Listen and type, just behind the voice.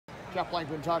Jeff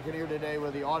Blankman talking here today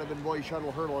with the Audubon Boys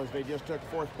shuttle hurdle as they just took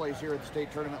 4th place here at the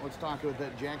state tournament. Let's talk with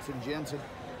Jackson Jensen,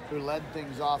 who led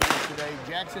things off today.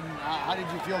 Jackson, how did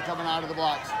you feel coming out of the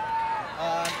blocks?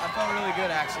 I felt really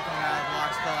good actually coming out of the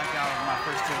blocks. Felt like out of my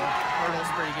first two hurdles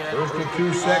pretty good. First of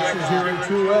two sections here in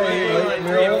 2A, Lake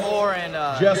Mills, And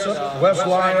Jessup, West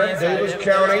Lyon, Davis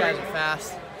County. Those guys are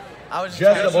fast. I was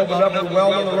Jessup opened up with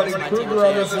Wellman, already Kruger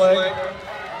on this leg.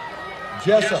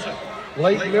 Jessup,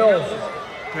 Lake Mills.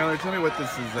 Tyler, tell me what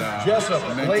this is Jessup,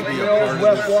 meant Lake to be a Mills, part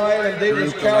West of Lyon, this and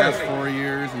Davis group the last County. 4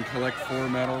 years and collect 4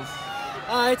 medals.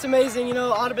 It's amazing, you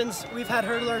know, Audubon's, we've had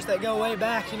hurdlers that go way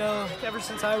back, you know, ever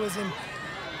since I was in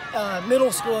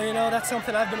middle school, you know, that's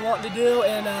something I've been wanting to do,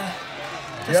 and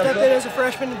to step in as a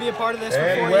freshman and be a part of this for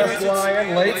 4 years, West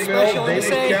Lyon, Lake it's Mills, special. Davis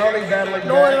County battling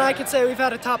Nolan and back. I can say we've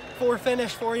had a top 4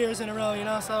 finish 4 years in a row, you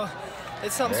know, so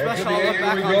it's something special I'll look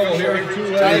back on for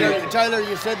sure. Tyler,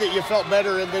 you said that you felt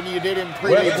better than you did in West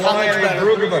previous. How much Lyon and better?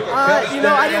 Bruggeman. You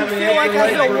know, I didn't feel like I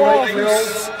hit a wall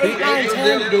for 8, 9,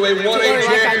 10 to a 1A like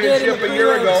I did in the championship a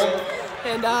year ago.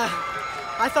 And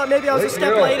I thought maybe I was a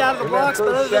step late out of the blocks,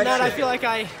 but other than that, I feel like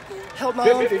I held my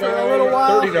own for a little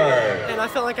while, and I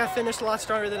felt like I finished a lot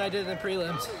stronger than I did in the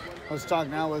prelims. Let's talk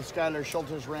now with Skylar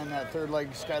Schultes, ran that 3rd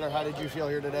leg. Skylar, how did you feel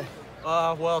here today?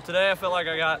 Well, today I felt like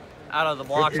I got out of the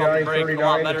blocks off the break a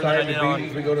lot better than I did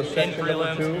in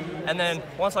prelims. And then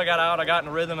once I got out, I got in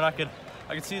a rhythm, and I could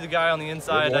see the guy on the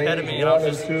inside ahead of me, and I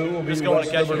was just going to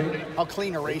catch him. How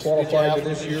clean a race did you have? It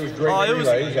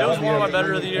was one of my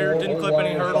better of the year. Didn't clip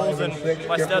any hurdles, and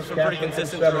my steps were pretty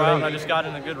consistent throughout, and I just got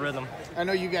in a good rhythm. I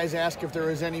know you guys asked if there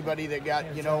was anybody that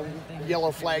got, you know,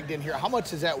 yellow flagged in here. How much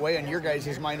does that weigh on your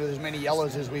guys' mind with as many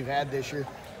yellows as we've had this year?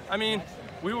 I mean,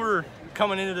 we were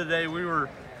coming into today, we were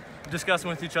discussing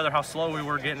with each other how slow we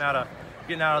were getting out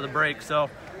of the break. So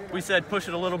we said push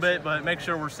it a little bit, but make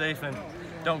sure we're safe and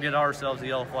don't get ourselves a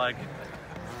yellow flag.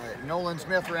 All right, Nolan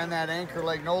Smith ran that anchor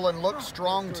leg. Nolan looked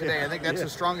strong today. I think that's the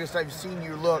strongest I've seen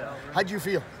you look. How'd you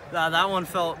feel? That one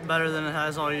felt better than it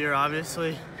has all year,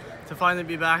 obviously. To finally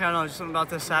be back, I don't know, just something about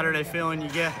this Saturday feeling you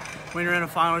get when you're in a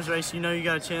finals race. You know you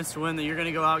got a chance to win, that you're going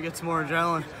to go out, get some more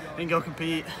adrenaline, and go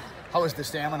compete. How was the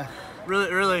stamina?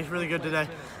 Really good today.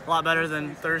 A lot better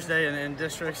than Thursday and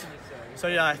districts. So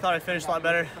yeah, I thought I finished a lot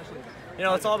better. You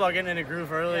know, it's all about getting in a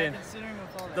groove early, and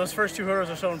those first 2 hurdles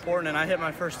are so important, and I hit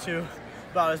my first 2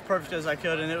 about as perfect as I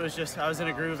could, and it was just, I was in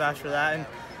a groove after that, and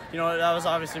you know, that was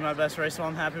obviously my best race, so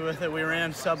I'm happy with it. We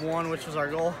ran sub 1, which was our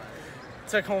goal.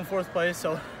 Took home 4th place,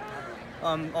 so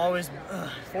always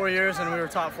 4 years, and we were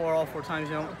top 4 all 4 times.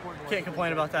 You know, can't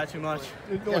complain about that too much.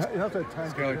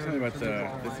 Skylar, tell me about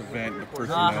this event, the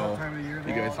personnel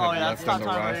you guys have left on the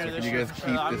roster. Can you guys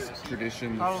keep this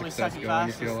tradition of success going,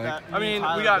 you feel like? I mean,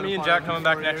 we got me and Jack coming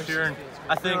back next year, and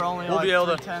I think we'll be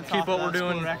able to keep what we're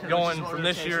doing going from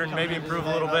this year and maybe improve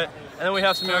a little bit. And then we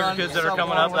have some younger kids that are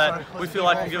coming up that we feel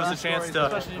like can give us a chance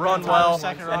to run well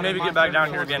and maybe get back down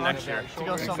here again next year.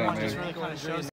 Thanks, man.